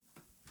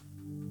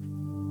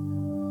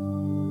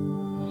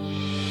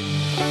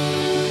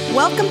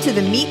Welcome to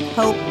the Meet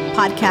Hope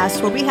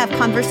podcast, where we have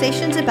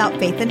conversations about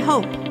faith and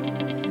hope.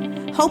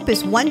 Hope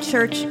is one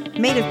church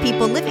made of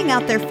people living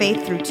out their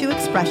faith through two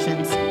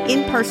expressions,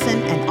 in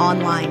person and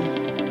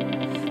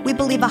online. We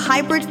believe a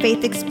hybrid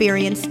faith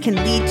experience can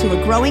lead to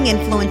a growing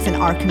influence in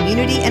our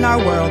community and our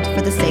world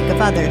for the sake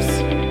of others.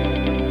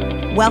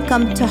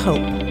 Welcome to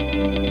Hope.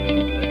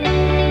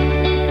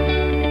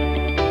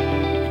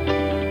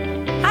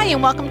 Hi,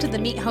 and welcome to the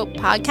Meet Hope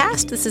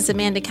podcast. This is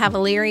Amanda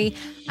Cavalieri.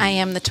 I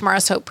am the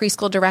Tomorrow's Hope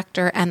Preschool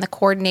Director and the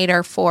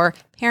coordinator for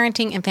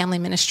Parenting and Family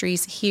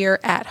Ministries here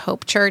at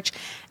Hope Church.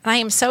 And I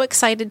am so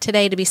excited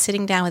today to be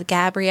sitting down with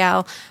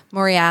Gabrielle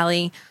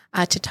Morreale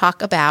to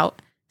talk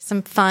about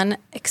some fun,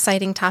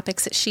 exciting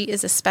topics that she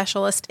is a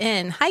specialist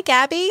in. Hi,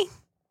 Gabby.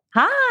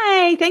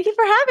 Hi, thank you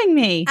for having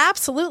me.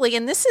 Absolutely.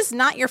 And this is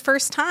not your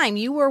first time.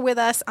 You were with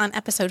us on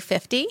episode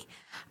 50,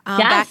 Yes.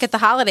 back at the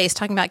holidays,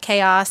 talking about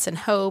chaos and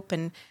hope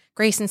and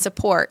grace and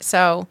support.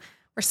 So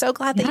we're so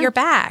glad that you're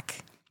back.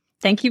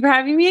 Thank you for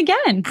having me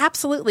again.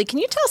 Absolutely. Can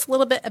you tell us a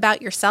little bit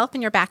about yourself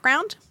and your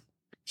background?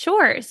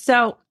 Sure.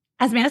 So,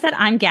 as Amanda said,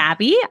 I'm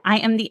Gabby. I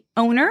am the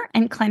owner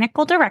and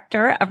clinical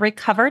director of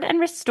Recovered and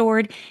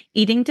Restored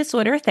Eating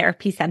Disorder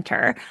Therapy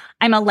Center.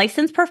 I'm a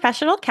licensed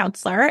professional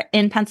counselor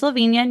in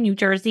Pennsylvania, New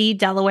Jersey,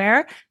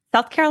 Delaware,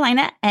 South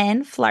Carolina,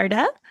 and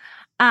Florida.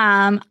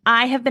 I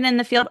have been in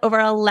the field over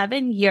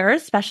 11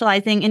 years,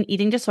 specializing in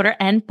eating disorder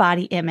and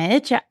body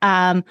image.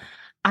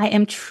 I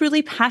am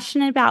truly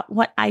passionate about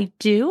what I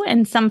do.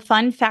 And some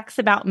fun facts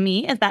about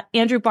me is that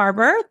Andrew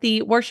Barber,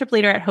 the worship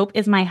leader at Hope,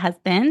 is my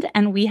husband.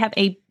 And we have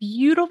a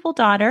beautiful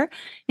daughter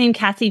named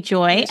Cassie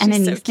Joy and a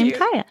niece named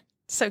Kaya.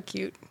 So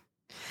cute.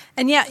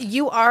 And yeah,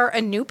 you are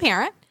a new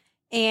parent.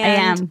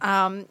 And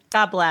I am.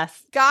 God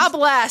bless. God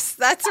bless.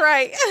 That's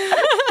right.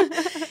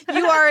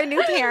 You are a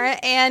new parent.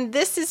 And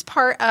this is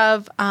part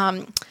of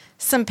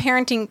some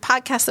parenting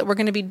podcasts that we're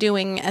going to be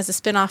doing as a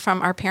spinoff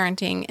from our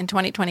Parenting in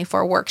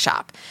 2024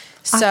 workshop.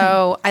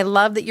 So I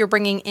love that you're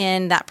bringing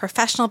in that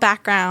professional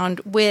background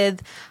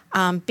with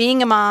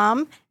being a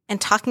mom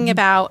and talking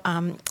about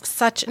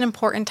such an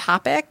important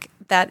topic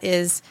that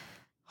is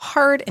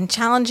hard and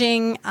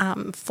challenging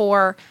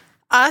for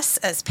us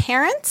as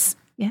parents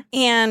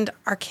and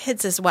our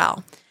kids as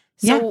well.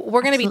 So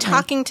we're going to be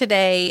talking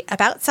today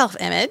about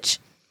self-image.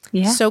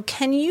 Yeah. So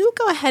can you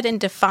go ahead and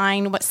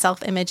define what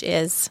self-image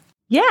is?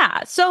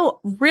 Yeah. So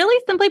really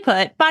simply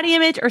put, body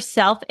image or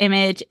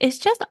self-image is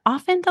just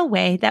often the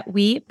way that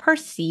we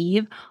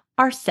perceive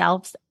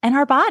ourselves and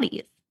our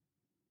bodies.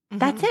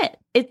 That's it.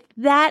 It's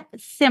that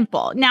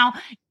simple. Now,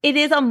 it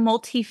is a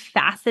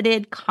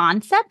multifaceted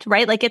concept,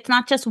 right? Like it's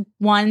not just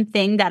one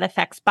thing that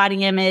affects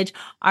body image.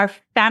 Our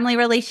family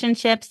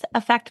relationships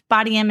affect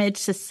body image.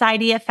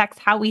 Society affects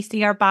how we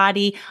see our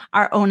body.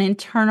 Our own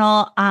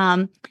internal,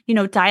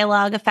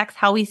 dialogue affects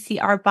how we see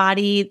our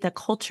body, the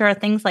culture,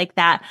 things like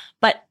that.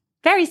 But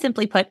very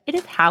simply put, it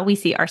is how we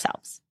see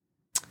ourselves.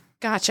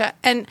 Gotcha.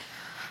 And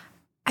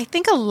I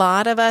think a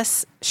lot of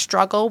us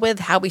struggle with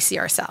how we see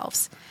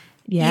ourselves.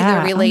 Yeah.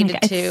 Either related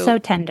to it's so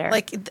tender.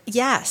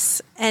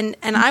 Yes. And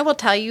I will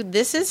tell you,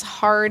 this is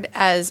hard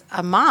as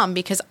a mom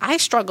because I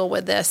struggle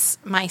with this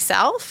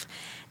myself.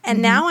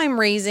 And now I'm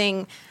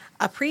raising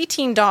a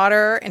preteen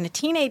daughter and a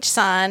teenage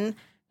son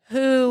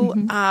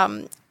who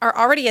are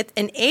already at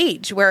an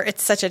age where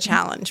it's such a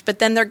challenge, but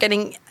then they're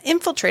getting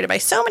infiltrated by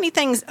so many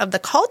things of the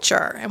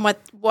culture and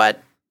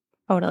what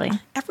totally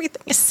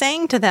everything is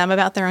saying to them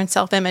about their own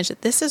self-image,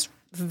 that this is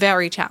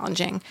very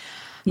challenging.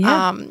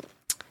 Yeah.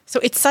 So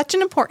it's such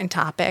an important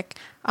topic.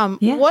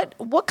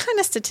 What kind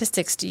of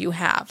statistics do you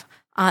have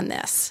on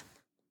this?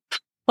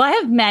 Well, I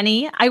have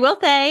many. I will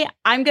say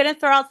I'm going to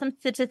throw out some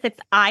statistics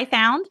I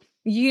found.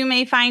 You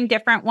may find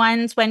different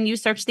ones when you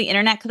search the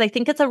internet because I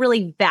think it's a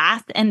really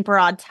vast and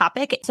broad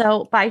topic.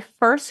 So by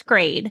first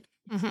grade,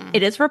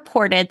 it is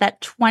reported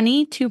that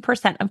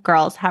 22% of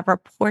girls have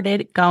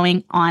reported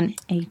going on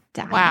a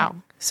diet. Wow.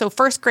 So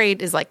first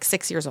grade is like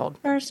 6 years old.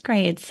 First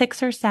grade,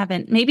 6 or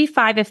 7, maybe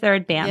 5 if they're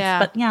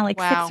advanced, but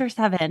 6 or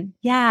 7.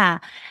 Yeah.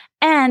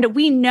 And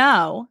we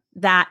know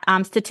that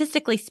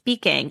statistically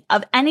speaking,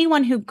 of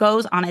anyone who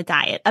goes on a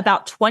diet,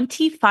 about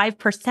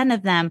 25%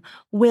 of them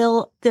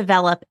will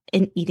develop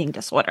an eating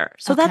disorder.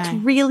 So that's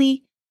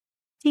really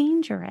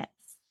dangerous.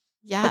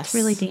 Yes. That's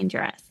really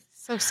dangerous.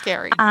 So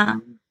scary.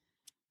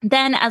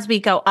 Then as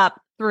we go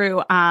up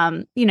through,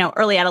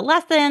 early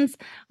adolescence,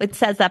 it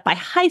says that by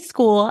high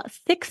school,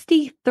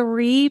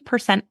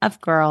 63% of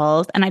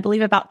girls, and I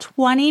believe about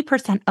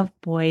 20% of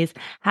boys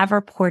have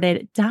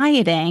reported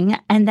dieting.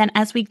 And then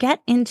as we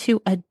get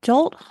into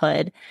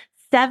adulthood,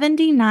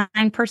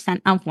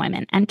 79% of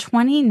women and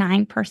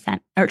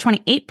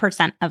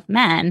 28% of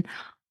men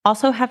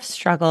also have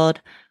struggled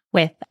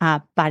with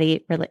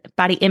body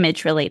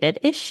image related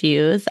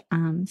issues.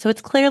 So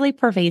it's clearly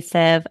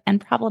pervasive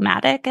and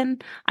problematic.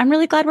 And I'm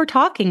really glad we're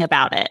talking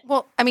about it.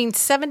 Well, I mean,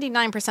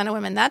 79% of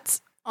women,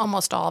 that's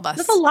almost all of us.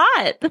 That's a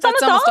lot. That's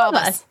almost all of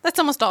us. That's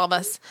almost all of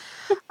us.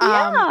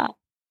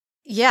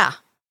 Yeah.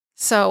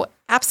 So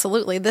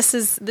absolutely. This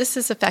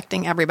is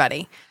affecting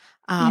everybody.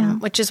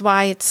 which is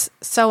why it's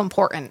so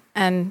important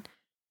and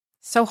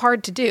so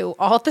hard to do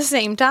all at the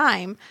same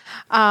time.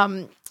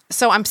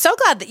 So I'm so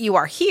glad that you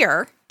are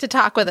here to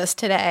talk with us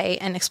today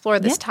and explore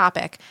this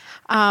topic.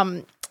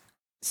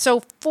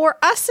 So for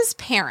us as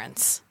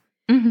parents,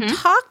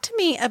 talk to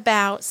me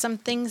about some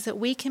things that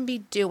we can be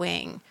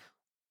doing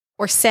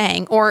or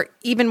saying, or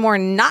even more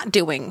not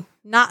doing,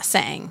 not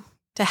saying,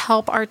 to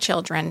help our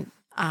children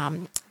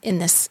in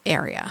this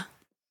area.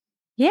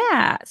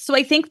 Yeah. So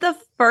I think the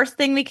first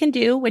thing we can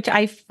do, which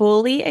I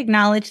fully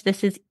acknowledge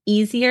this is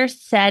easier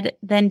said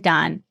than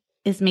done,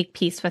 is make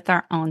peace with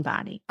our own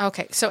body.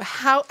 Okay. So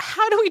how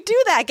do we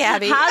do that,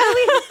 Gabby? How do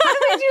we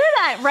do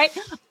that? Right.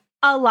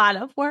 A lot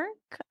of work,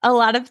 a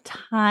lot of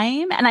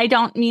time. And I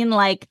don't mean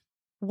like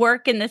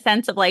work in the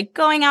sense of like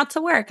going out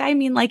to work. I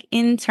mean like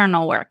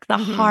internal work, the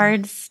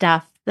hard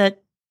stuff, the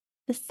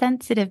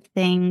sensitive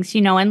things,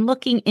 and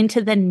looking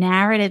into the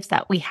narratives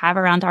that we have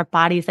around our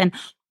bodies and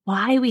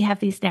why we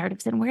have these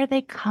narratives and where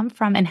they come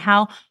from and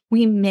how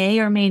we may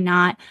or may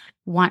not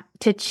want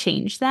to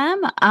change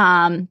them.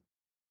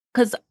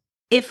 Because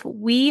if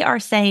we are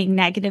saying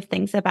negative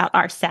things about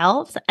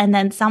ourselves and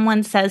then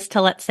someone says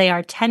to, let's say,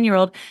 our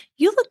 10-year-old,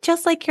 you look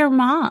just like your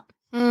mom.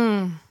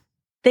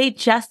 They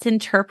just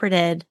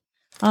interpreted,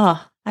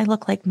 oh, I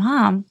look like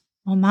mom.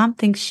 Well, mom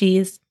thinks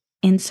she's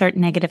insert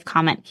negative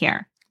comment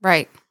here.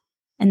 Right.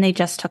 And they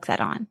just took that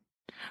on.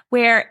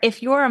 Where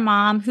if you're a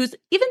mom who's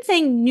even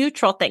saying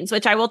neutral things,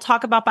 which I will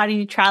talk about body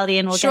neutrality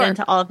and we'll get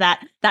into all of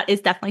that. That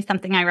is definitely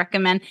something I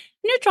recommend.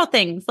 Neutral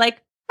things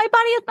like my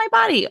body is my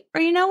body.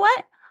 Or you know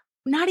what?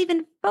 Not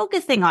even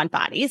focusing on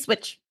bodies,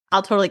 which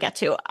I'll totally get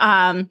to.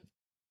 That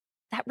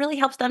really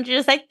helps them to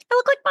just say, I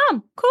look like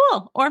mom.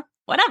 Cool. Or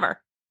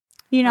whatever,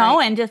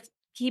 and just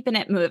keeping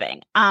it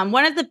moving.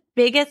 One of the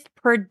biggest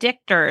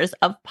predictors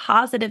of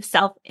positive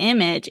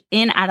self-image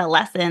in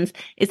adolescence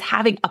is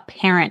having a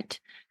parent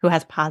who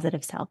has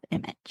positive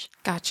self-image.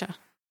 Gotcha.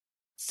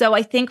 So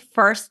I think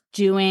first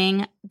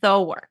doing the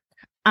work.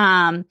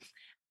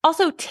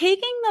 Also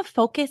taking the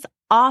focus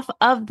off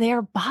of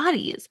their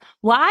bodies.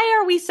 Why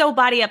are we so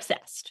body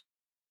obsessed?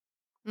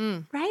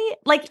 Right?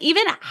 Like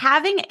even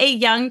having a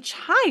young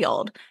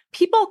child,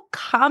 people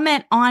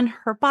comment on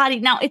her body.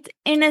 Now it's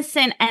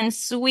innocent and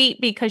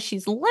sweet because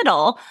she's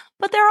little,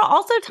 but there are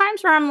also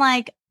times where I'm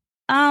like,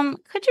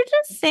 could you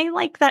just say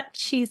like that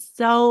she's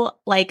so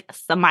like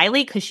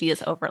smiley because she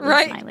is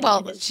overly smiley.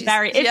 Well, she's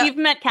very. If you've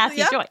met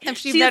Cassie Joy,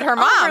 if you've met her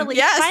mom,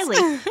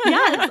 smiley.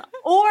 Yes.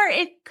 Or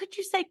could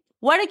you say,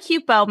 what a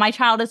cute bow? My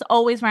child is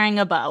always wearing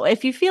a bow.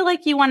 If you feel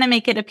like you want to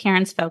make it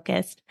appearance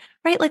focused,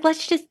 right? Like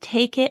let's just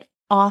take it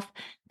off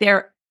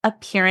their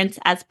appearance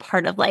as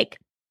part of like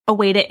a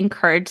way to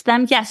encourage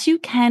them. Yes, you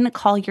can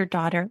call your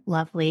daughter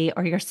lovely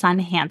or your son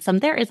handsome.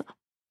 There is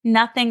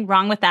nothing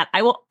wrong with that.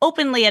 I will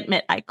openly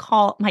admit I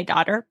call my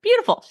daughter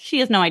beautiful. She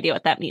has no idea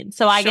what that means.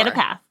 So I get a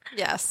pass.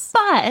 Yes.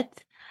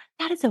 But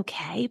that is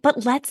okay.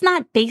 But let's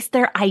not base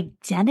their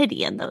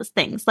identity in those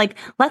things. Like,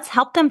 let's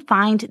help them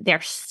find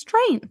their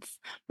strengths,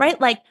 right?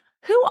 Like,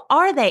 who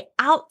are they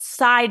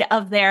outside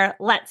of their,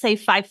 let's say,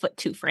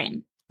 5'2"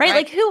 frame, right?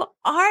 Like, who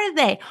are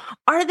they?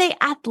 Are they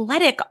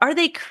athletic? Are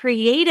they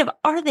creative?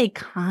 Are they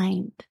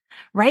kind?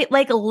 Right?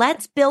 Like,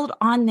 let's build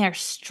on their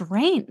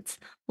strengths.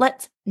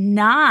 Let's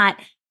not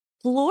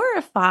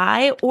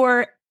glorify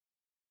or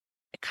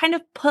kind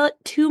of put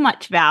too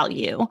much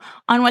value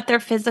on what their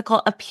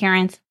physical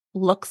appearance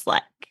looks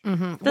like.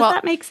 Does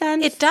that make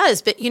sense? It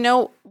does. But you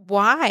know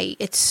why?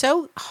 It's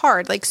so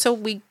hard. Like, so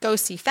we go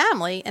see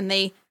family and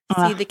they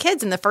see the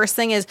kids and the first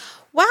thing is,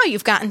 wow,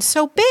 you've gotten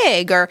so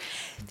big. Or,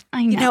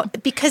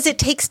 because it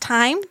takes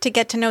time to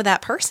get to know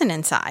that person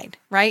inside,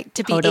 right?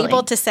 To be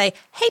able to say,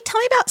 hey,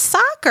 tell me about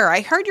soccer.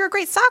 I heard you're a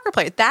great soccer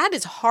player. That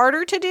is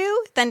harder to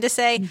do than to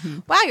say,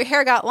 wow, your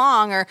hair got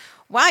long, or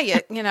wow,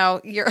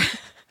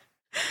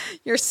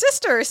 your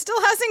sister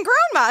still hasn't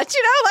grown much,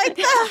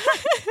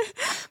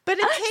 but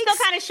it takes still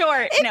kind of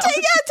short. It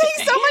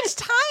takes so much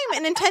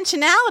time and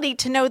intentionality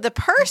to know the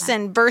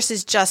person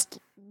versus just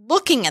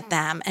looking at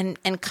them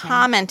and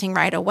commenting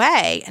right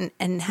away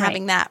and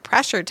having that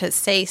pressure to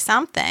say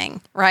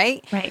something,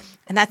 right? Right.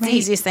 And that's the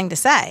easiest thing to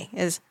say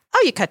is,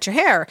 oh, you cut your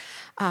hair.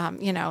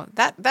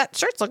 That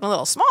shirt's looking a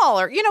little small,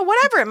 or,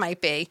 whatever it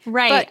might be.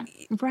 Right.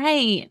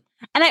 Right.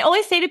 And I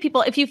always say to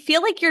people, if you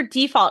feel like your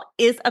default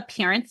is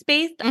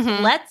appearance-based,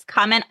 let's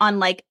comment on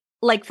like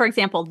for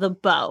example, the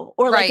bow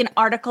or like an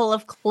article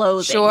of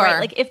clothing. Sure. Right?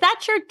 Like if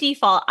that's your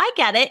default, I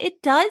get it.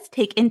 It does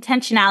take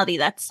intentionality.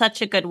 That's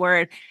such a good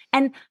word.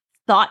 And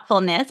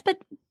thoughtfulness, but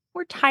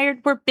we're tired,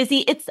 we're busy.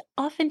 It's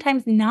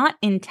oftentimes not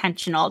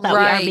intentional that we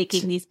are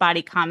making these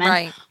body comments.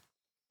 Right.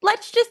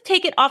 Let's just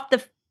take it off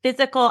the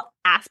physical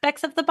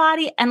aspects of the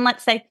body and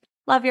let's say,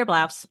 love your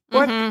blouse.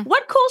 Or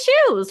what cool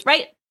shoes,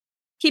 right?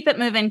 Keep it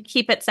moving,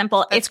 keep it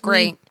simple. It's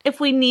great. If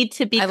we need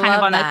to be kind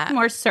of on a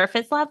more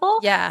surface level.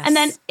 Yes. And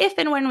then if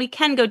and when we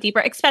can go deeper,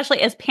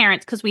 especially as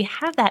parents, because we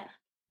have that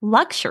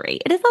luxury.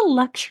 It is a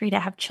luxury to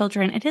have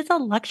children. It is a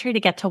luxury to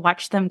get to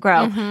watch them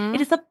grow.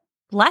 It is a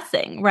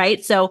blessing,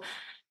 right? So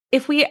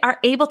if we are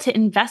able to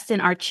invest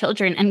in our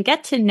children and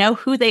get to know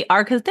who they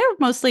are, because they're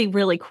mostly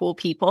really cool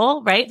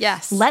people, right?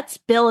 Yes. Let's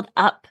build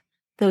up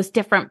those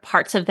different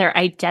parts of their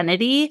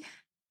identity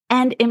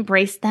and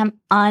embrace them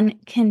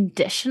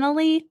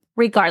unconditionally,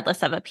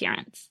 regardless of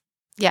appearance.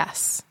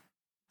 Yes.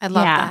 I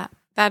love that.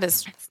 That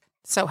is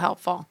so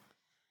helpful.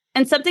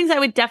 And some things I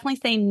would definitely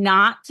say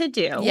not to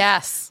do.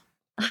 Yes.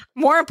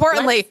 More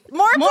importantly,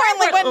 what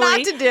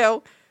not to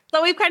do.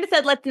 So we've kind of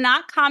said, let's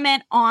not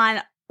comment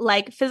on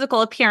like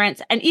physical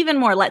appearance, and even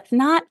more, let's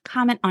not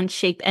comment on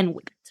shape and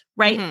weight,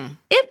 right? Mm-hmm.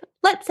 If,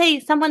 let's say,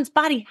 someone's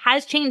body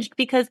has changed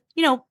because,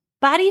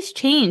 bodies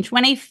change.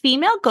 When a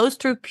female goes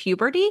through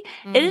puberty,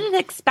 it is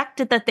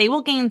expected that they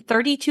will gain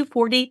 30 to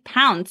 40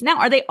 pounds. Now,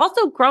 are they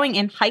also growing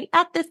in height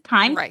at this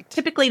time,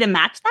 typically to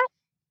match that?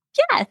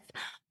 Yes.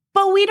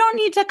 But we don't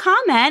need to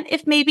comment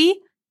if maybe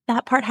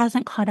that part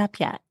hasn't caught up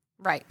yet.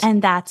 Right.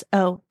 And that's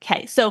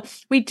okay. So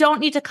we don't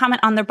need to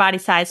comment on their body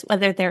size,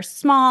 whether they're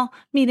small,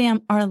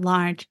 medium, or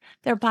large.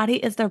 Their body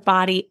is their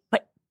body,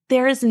 but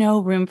there is no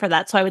room for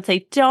that. So I would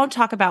say don't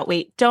talk about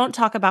weight. Don't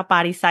talk about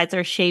body size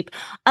or shape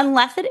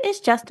unless it is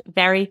just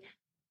very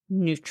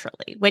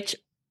neutrally, which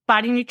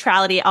body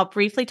neutrality I'll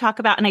briefly talk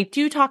about. And I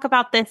do talk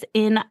about this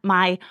in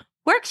my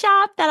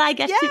workshop that I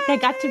got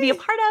to be a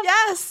part of.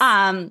 Yes.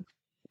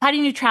 Body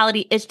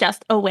neutrality is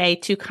just a way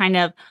to kind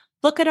of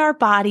look at our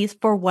bodies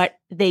for what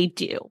they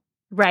do,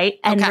 right?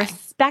 And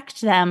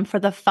respect them for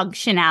the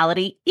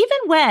functionality, even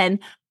when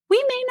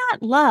we may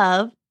not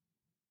love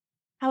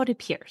how it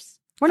appears.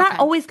 We're not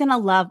always going to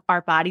love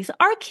our bodies.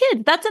 Our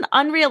kids, that's an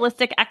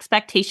unrealistic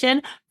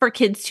expectation for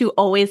kids to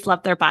always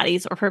love their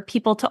bodies or for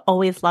people to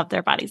always love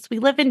their bodies. We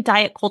live in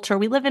diet culture.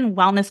 We live in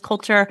wellness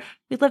culture.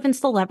 We live in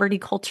celebrity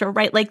culture,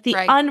 right? Like the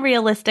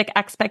unrealistic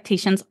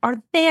expectations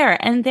are there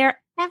and they're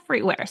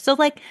everywhere. So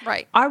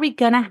are we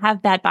going to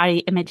have bad body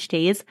image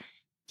days?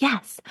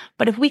 Yes.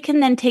 But if we can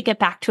then take it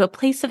back to a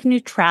place of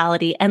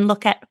neutrality and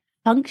look at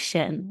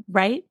function,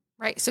 right?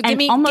 Right. So give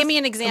me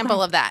an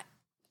example of that.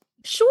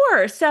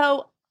 Sure.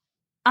 So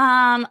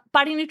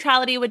body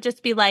neutrality would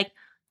just be like,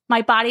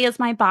 my body is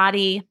my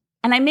body,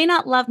 and I may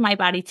not love my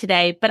body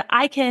today, but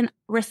I can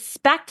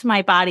respect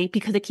my body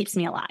because it keeps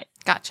me alive.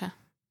 Gotcha.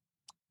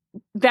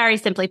 Very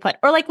simply put.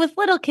 Or like with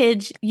little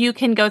kids, you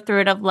can go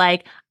through it of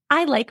like,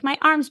 I like my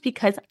arms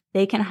because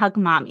they can hug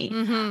mommy.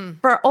 Mm-hmm.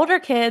 For older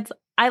kids,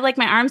 I like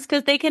my arms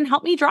because they can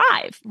help me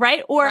drive,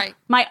 right? Or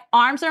my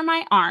arms are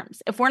my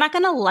arms. If we're not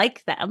going to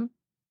like them,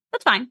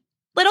 that's fine.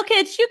 Little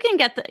kids,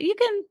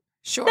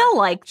 they'll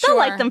like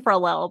them for a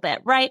little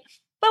bit, right?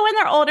 But when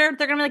they're older,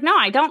 they're going to be like, no,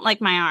 I don't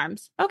like my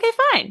arms. Okay,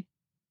 fine.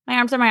 My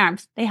arms are my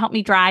arms. They help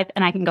me drive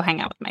and I can go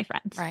hang out with my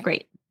friends. Right.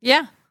 Great.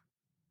 Yeah.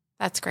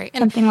 That's great.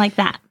 Something like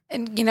that.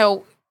 And,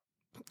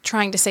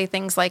 trying to say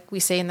things like we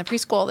say in the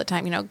preschool all the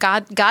time,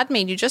 God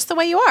made you just the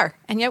way you are.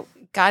 And yet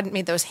God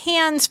made those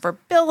hands for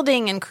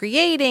building and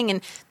creating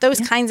and those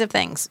kinds of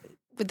things.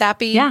 Would that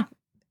be an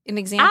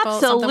example?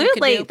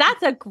 Absolutely.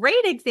 That's a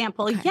great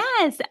example. Okay.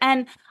 Yes.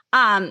 And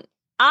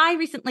I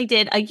recently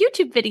did a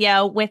YouTube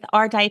video with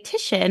our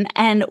dietitian,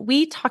 and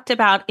we talked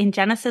about in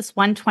Genesis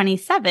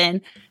 1:27,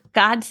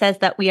 God says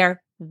that we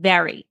are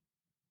very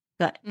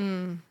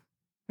good.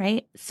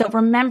 Right? So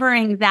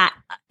remembering that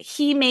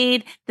he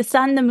made the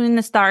sun, the moon,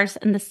 the stars,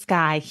 and the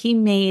sky. He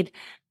made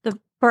the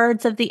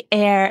birds of the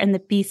air and the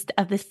beasts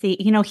of the sea.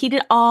 He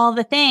did all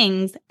the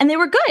things and they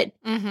were good.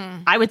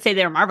 Mm-hmm. I would say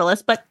they were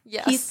marvelous, but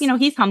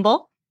he's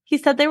humble. He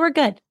said they were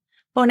good.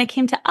 But when it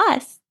came to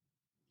us,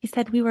 he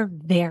said we were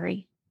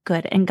very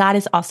good. And God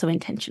is also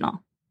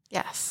intentional.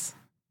 Yes.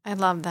 I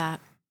love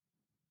that.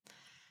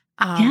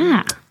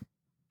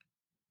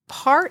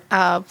 Part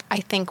of,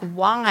 I think,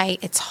 why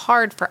it's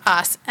hard for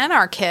us and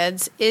our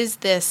kids is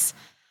this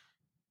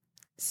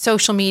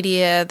social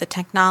media, the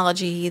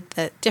technology,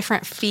 the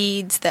different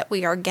feeds that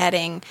we are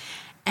getting.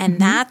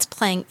 And that's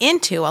playing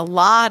into a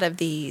lot of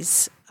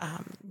these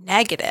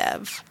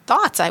negative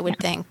thoughts, I would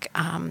think,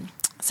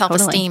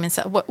 self-esteem. And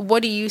so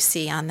what do you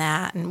see on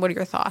that? And what are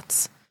your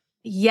thoughts?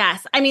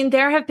 Yes. I mean,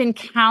 there have been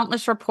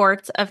countless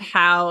reports of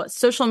how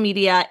social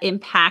media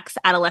impacts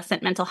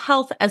adolescent mental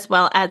health as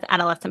well as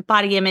adolescent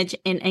body image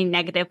in a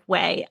negative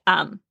way.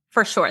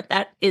 For sure.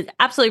 That is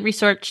absolutely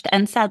researched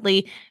and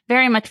sadly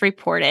very much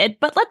reported.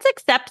 But let's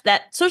accept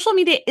that social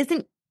media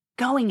isn't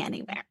going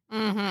anywhere.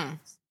 Mm-hmm.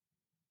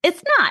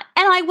 It's not.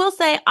 And I will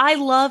say, I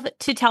love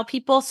to tell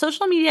people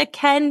social media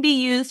can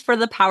be used for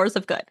the powers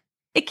of good.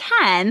 It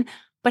can,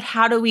 but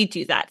how do we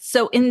do that?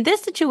 So in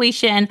this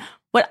situation,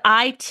 what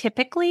I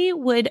typically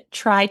would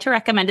try to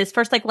recommend is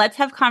first, let's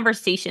have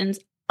conversations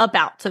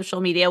about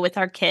social media with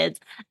our kids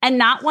and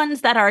not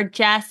ones that are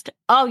just,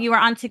 oh, you were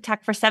on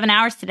TikTok for 7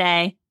 hours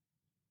today.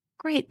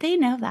 Great. They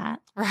know that.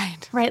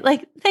 Right. Right.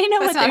 They know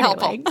what they're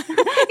doing.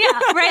 Yeah.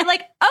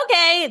 Right.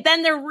 Okay,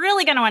 then they're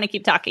really going to want to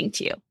keep talking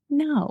to you.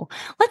 No,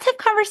 let's have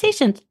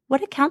conversations.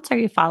 What accounts are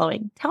you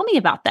following? Tell me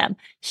about them.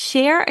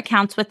 Share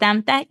accounts with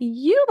them that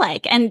you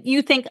like and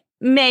you think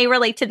may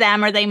relate to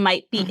them or they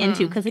might be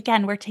into. Because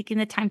again, we're taking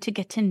the time to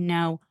get to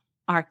know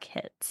our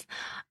kids.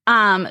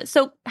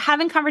 So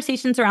having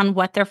conversations around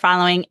what they're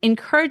following,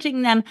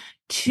 encouraging them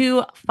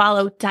to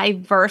follow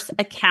diverse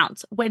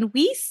accounts. When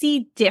we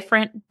see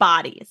different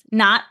bodies,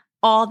 not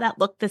all that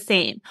look the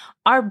same,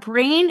 our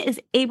brain is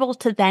able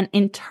to then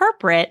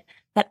interpret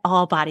that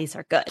all bodies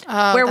are good.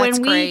 Oh, Where that's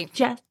when we great.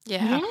 just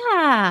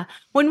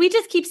when we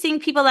just keep seeing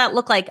people that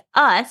look like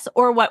us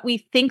or what we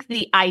think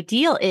the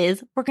ideal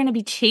is, we're going to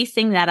be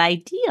chasing that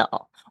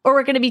ideal, or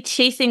we're going to be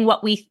chasing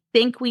what we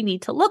think we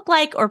need to look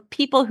like, or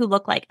people who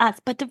look like us.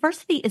 But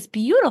diversity is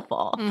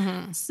beautiful.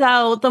 Mm-hmm.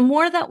 So the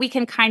more that we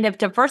can kind of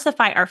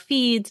diversify our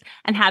feeds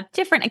and have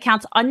different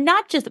accounts on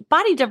not just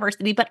body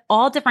diversity, but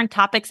all different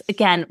topics,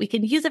 again, we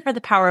can use it for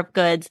the power of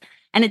goods.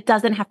 And it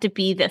doesn't have to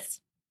be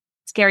this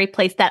scary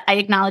place that I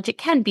acknowledge it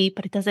can be,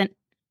 but it doesn't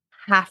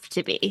have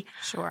to be.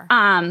 Sure.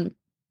 I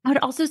would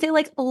also say,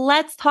 like,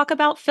 let's talk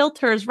about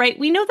filters, right?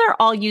 We know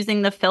they're all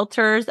using the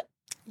filters.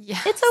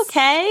 Yes. It's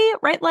okay,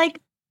 right?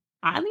 Like,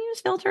 I use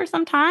filters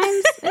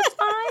sometimes. It's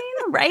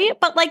fine, right?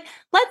 But like,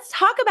 let's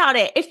talk about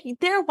it. If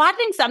they're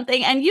watching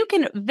something and you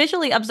can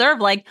visually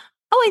observe, like,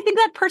 oh, I think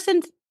that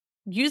person's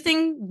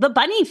using the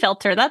bunny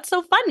filter. That's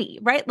so funny,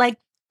 right? Like,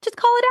 just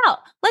call it out.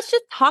 Let's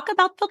just talk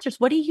about filters.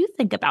 What do you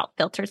think about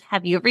filters?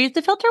 Have you ever used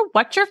a filter?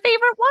 What's your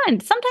favorite one?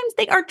 Sometimes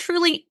they are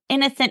truly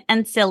innocent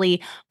and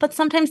silly, but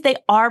sometimes they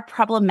are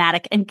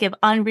problematic and give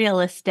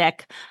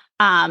unrealistic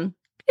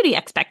beauty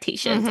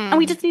expectations. Mm-hmm. And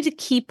we just need to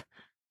keep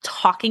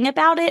talking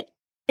about it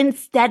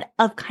instead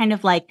of kind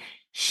of like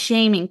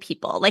shaming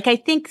people. Like, I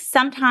think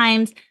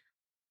sometimes,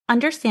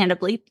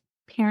 understandably,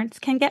 parents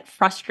can get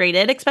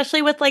frustrated,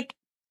 especially with like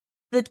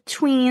the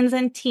tweens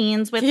and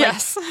teens with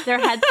like their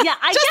heads. Yeah,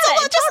 I just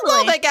get it. Just a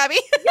little bit, Gabby.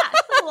 Yeah,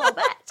 just a little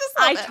bit.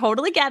 I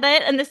totally get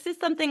it. And this is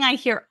something I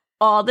hear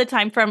all the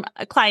time from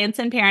clients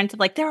and parents of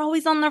like, they're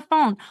always on their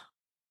phone.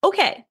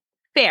 Okay,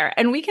 fair.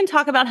 And we can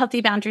talk about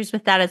healthy boundaries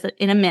with that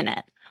in a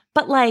minute.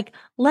 But like,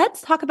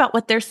 let's talk about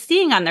what they're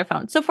seeing on their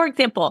phone. So for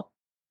example,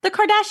 the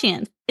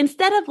Kardashians,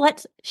 instead of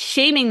let's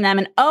shaming them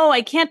and, oh,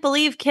 I can't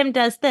believe Kim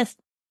does this.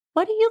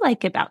 What do you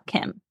like about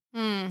Kim?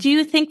 Do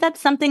you think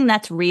that's something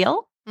that's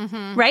real?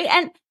 Mm-hmm. Right.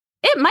 And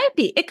it might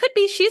be. It could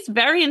be she's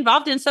very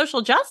involved in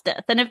social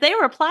justice. And if they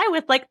reply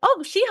with like,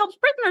 oh, she helps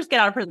prisoners get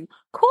out of prison.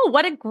 Cool.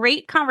 What a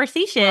great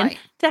conversation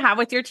to have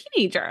with your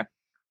teenager.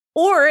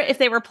 Or if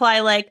they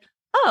reply like,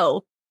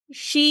 oh,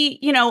 she,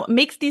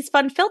 makes these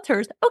fun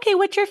filters. Okay,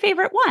 what's your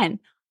favorite one?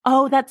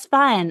 Oh, that's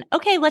fun.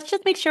 Okay, let's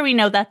just make sure we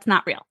know that's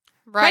not real.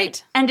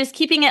 Right. And just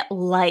keeping it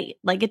light.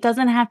 Like, it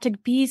doesn't have to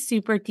be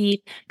super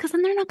deep because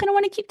then they're not going to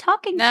want to keep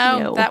talking to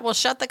you. No, that will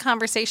shut the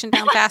conversation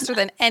down faster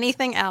than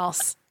anything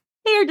else.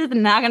 They're just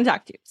not going to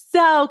talk to you.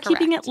 So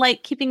keeping it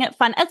light, keeping it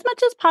fun as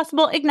much as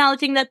possible,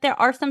 acknowledging that there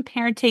are some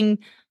parenting,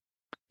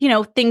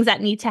 things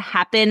that need to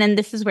happen. And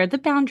this is where the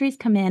boundaries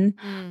come in.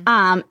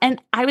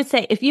 And I would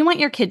say if you want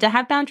your kid to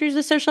have boundaries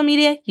with social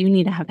media, you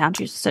need to have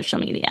boundaries with social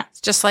media.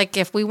 It's just like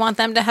if we want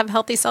them to have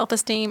healthy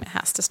self-esteem, it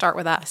has to start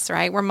with us,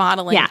 right? We're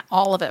modeling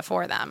all of it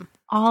for them.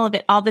 All of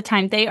it, all the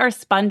time. They are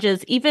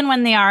sponges. Even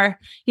when they are,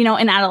 in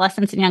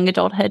adolescence and young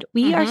adulthood,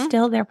 we are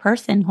still their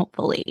person,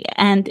 hopefully.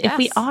 And if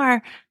we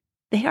are,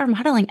 they are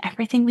modeling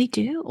everything we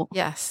do.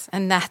 Yes.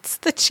 And that's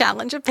the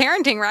challenge of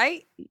parenting,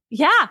 right?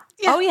 Yeah.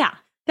 Oh, yeah.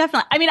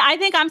 Definitely. I mean, I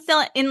think I'm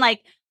still in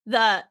like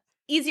the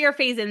easier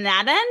phase in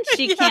that end.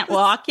 She can't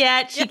walk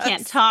yet. She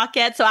can't talk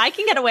yet. So I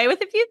can get away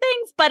with a few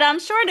things, but I'm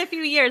sure in a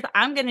few years,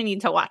 I'm going to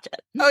need to watch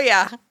it. Oh,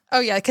 yeah.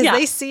 Because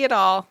they see it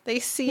all. They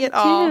see it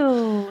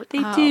all.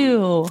 They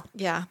do.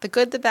 Yeah. The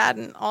good, the bad,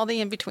 and all the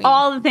in between.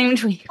 All the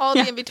things in between. All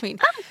the in between.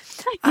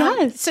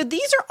 Yes. So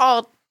these are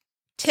all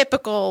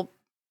typical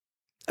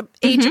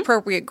age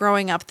appropriate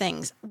growing up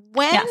things.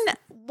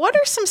 What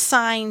are some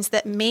signs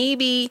that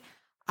maybe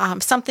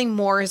something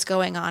more is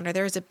going on, or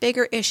there's a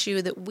bigger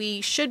issue that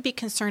we should be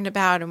concerned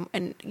about?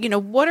 And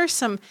what are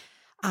some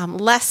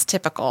less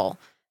typical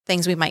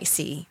things we might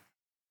see?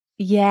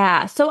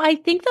 Yeah. So I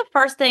think the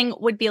first thing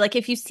would be like,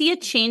 if you see a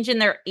change in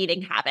their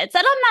eating habits,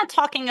 and I'm not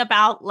talking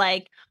about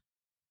like,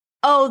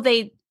 oh,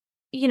 they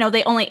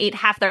only ate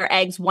half their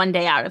eggs one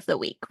day out of the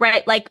week,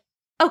 right? Like,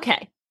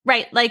 okay.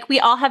 Right. Like,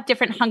 we all have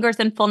different hungers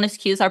and fullness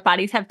cues. Our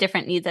bodies have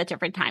different needs at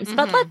different times.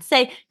 But let's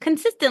say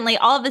consistently,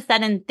 all of a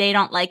sudden, they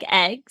don't like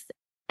eggs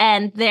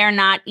and they're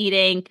not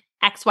eating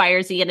X, Y,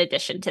 or Z in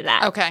addition to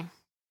that. Okay. Have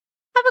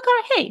a go.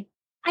 Hey,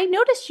 I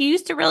noticed you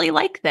used to really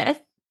like this.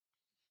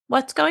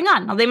 What's going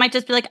on? Well, they might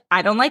just be like,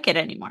 I don't like it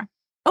anymore.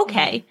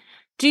 Okay.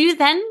 Do you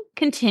then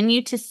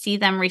continue to see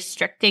them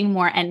restricting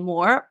more and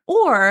more,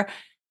 or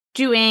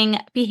doing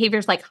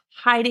behaviors like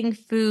hiding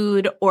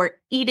food or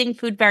eating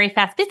food very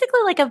fast?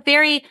 Basically like a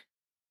very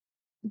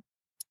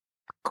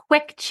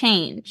quick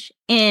change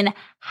in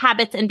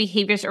habits and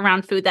behaviors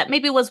around food that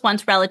maybe was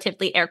once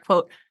relatively, air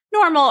quote,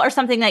 normal, or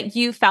something that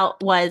you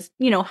felt was,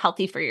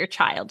 healthy for your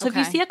child. So if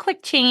you see a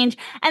quick change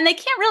and they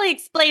can't really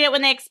explain it,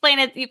 when they explain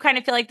it, you kind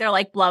of feel like they're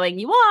like blowing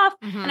you off.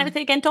 And I would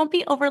say, again, don't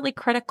be overly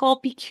critical,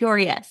 be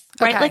curious,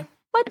 right? Like,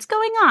 what's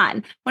going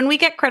on? When we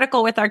get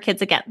critical with our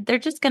kids again, they're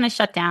just going to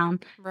shut down.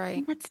 Right.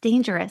 And that's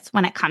dangerous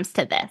when it comes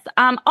to this.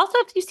 Also,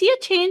 if you see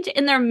a change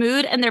in their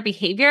mood and their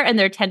behavior and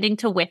they're tending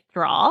to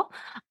withdraw,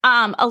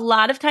 a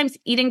lot of times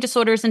eating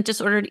disorders and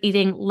disordered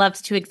eating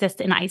loves to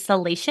exist in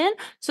isolation.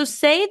 So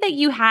say that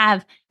you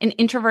have an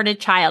introverted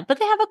child, but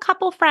they have a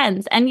couple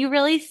friends and you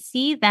really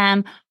see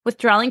them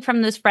withdrawing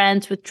from those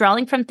friends,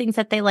 withdrawing from things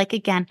that they like.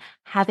 Again,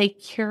 have a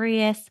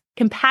curious,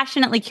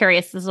 compassionately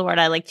curious is the word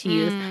I like to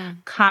use,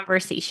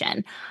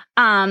 conversation.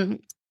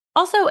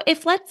 Also,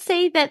 if let's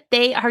say that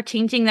they are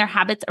changing their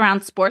habits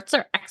around sports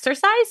or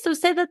exercise, so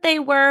say that they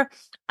were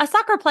a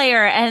soccer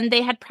player and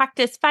they had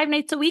practice 5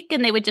 nights a week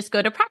and they would just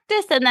go to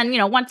practice and then,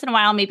 once in a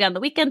while, maybe on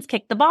the weekends,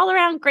 kick the ball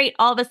around. Great.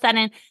 All of a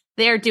sudden,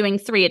 they're doing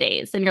 3 a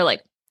days and you're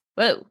like,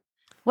 whoa,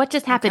 what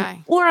just happened?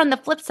 Okay. Or on the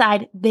flip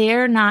side,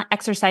 they're not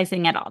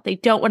exercising at all. They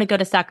don't want to go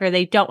to soccer.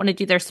 They don't want to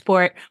do their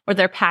sport or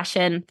their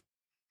passion.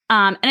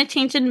 And a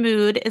change in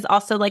mood is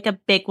also like a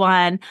big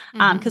one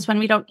because when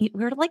we don't eat,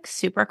 we're like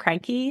super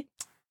cranky,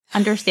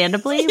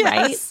 understandably,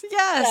 right?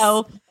 Yes.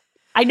 So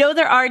I know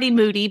they're already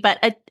moody, but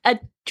a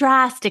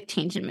drastic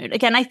change in mood.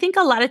 Again, I think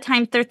a lot of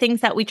times there are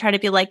things that we try to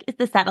be like, is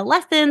this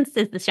adolescence?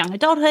 Is this young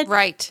adulthood?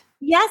 Right.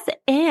 Yes.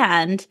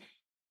 And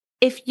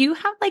if you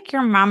have like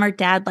your mom or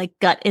dad, like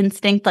gut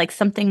instinct, like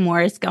something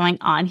more is going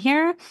on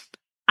here,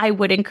 I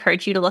would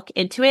encourage you to look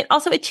into it.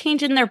 Also, a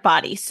change in their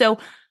body. So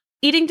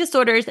eating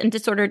disorders and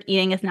disordered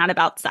eating is not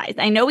about size.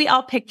 I know we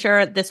all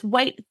picture this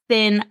white,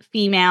 thin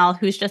female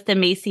who's just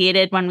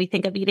emaciated when we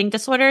think of eating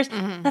disorders.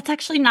 That's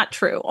actually not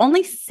true.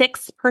 Only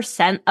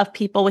 6% of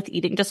people with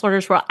eating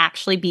disorders will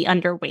actually be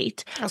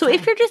underweight. Okay. So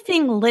if you're just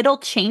seeing little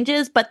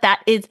changes, but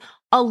that is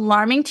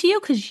alarming to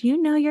you because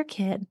you know your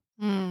kid,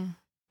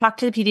 talk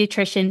to the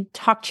pediatrician,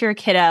 talk to your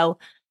kiddo.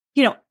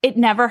 It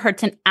never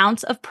hurts. An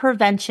ounce of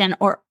prevention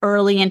or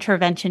early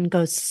intervention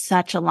goes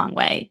such a long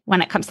way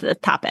when it comes to this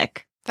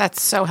topic.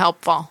 That's so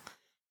helpful.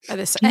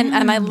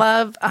 And I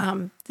love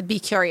the be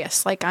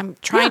curious. Like I'm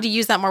trying to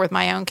use that more with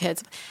my own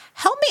kids.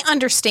 Help me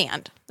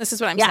understand. This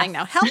is what I'm saying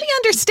now. Help me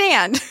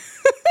understand.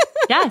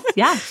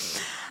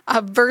 Yes.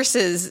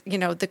 Versus,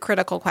 the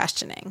critical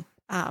questioning.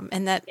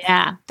 And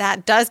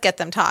that does get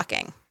them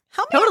talking.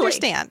 Help me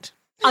understand.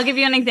 I'll give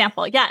you an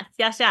example. Yes.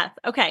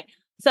 Okay.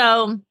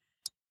 So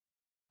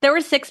there were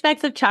 6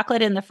 bags of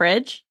chocolate in the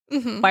fridge.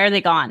 Why are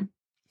they gone?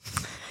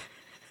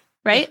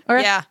 Right? Or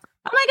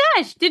oh my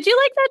gosh, did you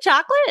like that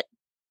chocolate?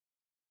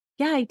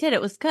 Yeah, I did.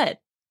 It was good.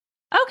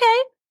 Okay.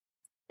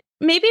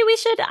 Maybe we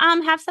should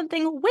have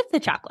something with the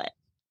chocolate.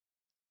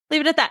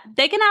 Leave it at that.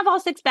 They can have all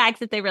 6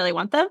 bags if they really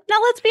want them. Now,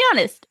 let's be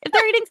honest. If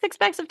they're eating 6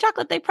 bags of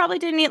chocolate, they probably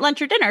didn't eat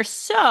lunch or dinner.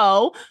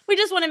 So we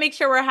just want to make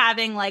sure we're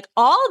having like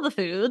all the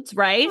foods,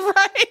 right?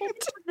 Right.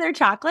 Their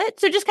chocolate.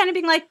 So just kind of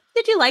being like,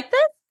 did you like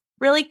this?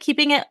 Really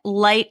keeping it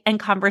light and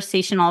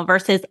conversational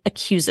versus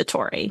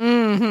accusatory.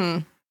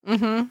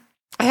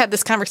 I had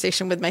this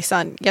conversation with my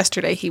son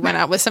yesterday. He went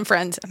out with some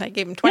friends and I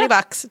gave him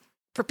 $20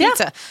 for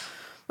pizza,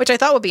 which I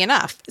thought would be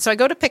enough. So I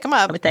go to pick him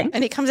up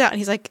and he comes out and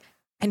he's like,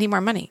 I need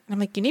more money. And I'm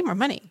like, you need more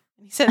money?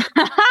 And he said,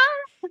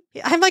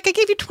 I'm like, I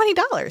gave you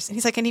 $20. And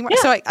he's like, I need more.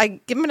 So I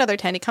give him another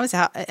 10. He comes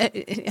out.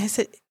 And I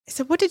said,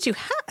 what did you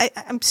have?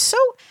 I'm so,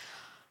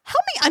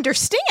 help me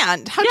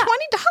understand how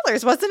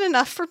 $20 wasn't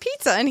enough for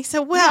pizza. And he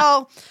said,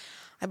 well,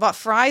 I bought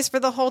fries for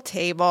the whole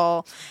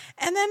table,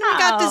 and then we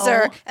got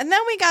dessert, and then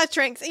we got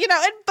drinks.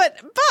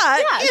 But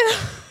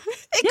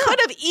it could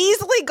have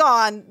easily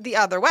gone the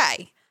other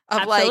way.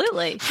 Of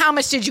Absolutely. Like, how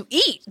much did you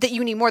eat that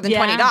you need more than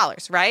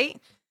 $20? Right.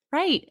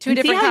 Right. 2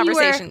 different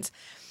conversations.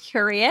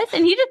 Curious,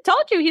 and he just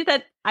told you. He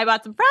said, "I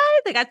bought some fries.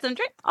 I got some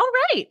drinks. All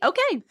right,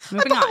 okay.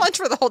 Moving I bought on. lunch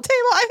for the whole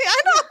table. I mean,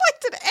 I don't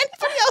like did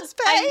anybody else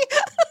pay.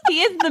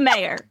 He is the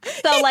mayor,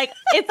 so like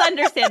it's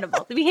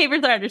understandable. The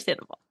behaviors are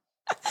understandable.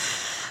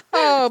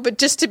 Oh, but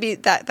just to be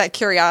that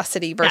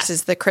curiosity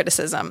versus the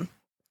criticism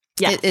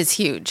is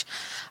huge.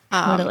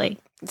 Totally.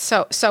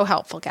 So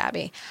helpful,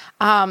 Gabby.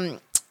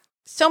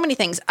 So many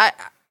things.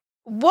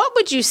 What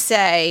would you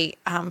say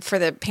for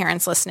the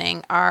parents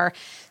listening are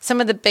some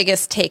of the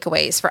biggest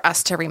takeaways for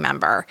us to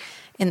remember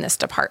in this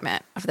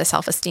department of the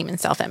self-esteem and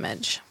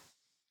self-image?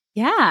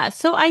 Yeah.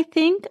 So I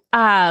think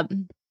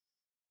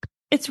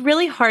it's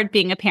really hard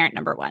being a parent,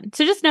 number one.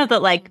 So just know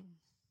that like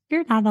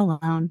you're not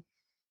alone.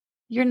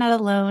 You're not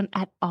alone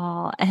at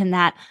all. And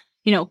that,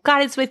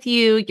 God is with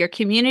you. Your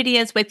community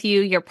is with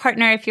you. Your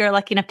partner, if you're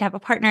lucky enough to have a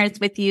partner, is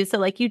with you. So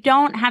like you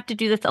don't have to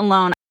do this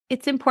alone.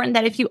 It's important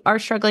that if you are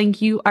struggling,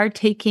 you are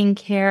taking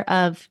care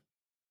of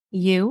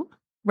you,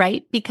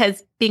 right?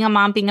 Because being a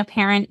mom, being a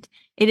parent,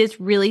 it is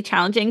really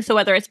challenging. So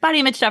whether it's body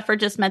image stuff or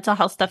just mental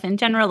health stuff in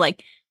general,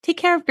 like take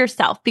care of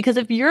yourself. Because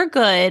if you're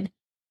good,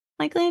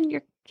 likely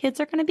your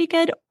kids are going to be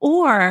good,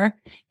 or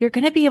you're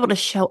going to be able to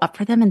show up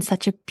for them in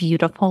such a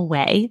beautiful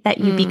way that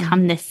you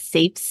become this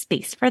safe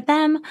space for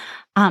them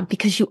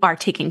because you are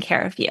taking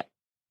care of you.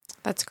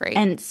 That's great.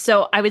 And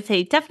so I would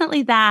say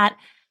definitely that.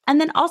 And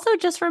then also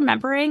just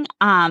remembering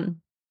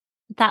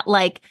that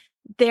like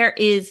there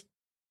is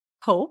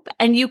hope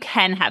and you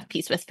can have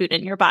peace with food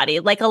in your body.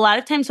 Like a lot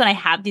of times when I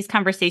have these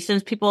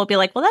conversations, people will be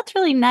like, well, that's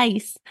really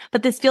nice,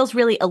 but this feels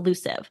really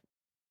elusive.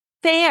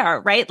 Fair,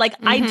 right? Like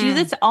I do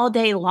this all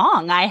day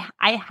long. I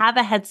have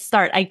a head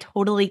start. I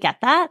totally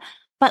get that.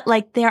 But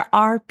like there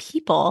are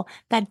people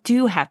that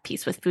do have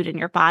peace with food in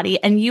your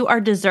body and you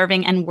are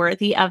deserving and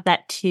worthy of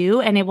that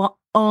too. And it will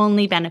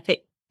only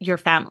benefit your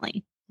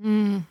family.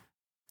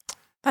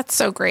 That's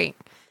so great.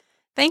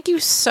 Thank you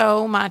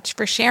so much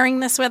for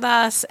sharing this with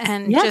us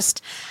and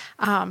just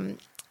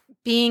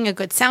being a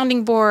good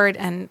sounding board.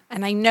 And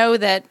I know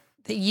that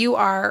you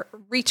are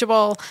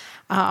reachable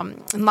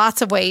in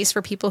lots of ways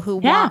for people who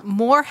want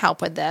more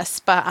help with this.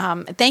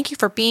 But thank you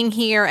for being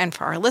here and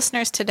for our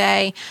listeners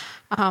today.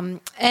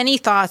 Any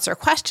thoughts or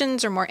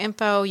questions or more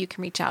info, you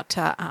can reach out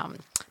to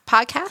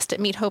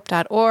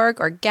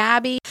podcast@meethope.org or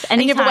Gabby.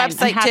 And you have a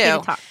website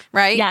too,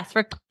 right? Yes,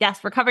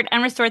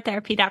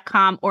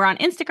 recoveredandrestoredtherapy.com or on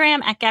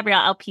Instagram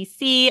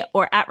 @GabrielleLPC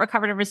or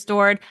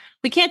 @recoveredandrestored.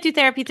 We can't do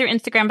therapy through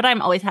Instagram, but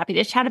I'm always happy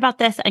to chat about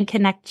this and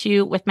connect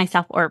you with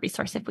myself or a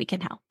resource if we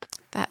can help.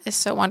 That is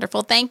so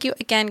wonderful. Thank you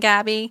again,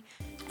 Gabby.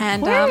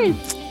 And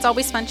it's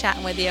always fun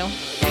chatting with you.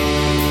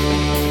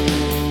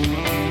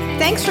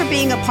 Thanks for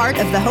being a part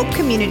of the Hope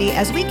community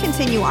as we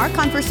continue our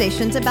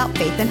conversations about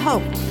faith and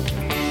hope.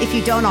 If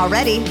you don't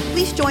already,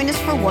 please join us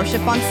for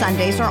worship on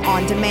Sundays or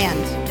on demand.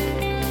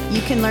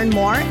 You can learn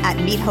more at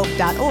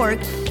meethope.org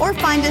or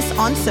find us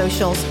on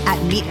socials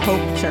 @Meet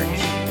Hope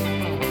Church.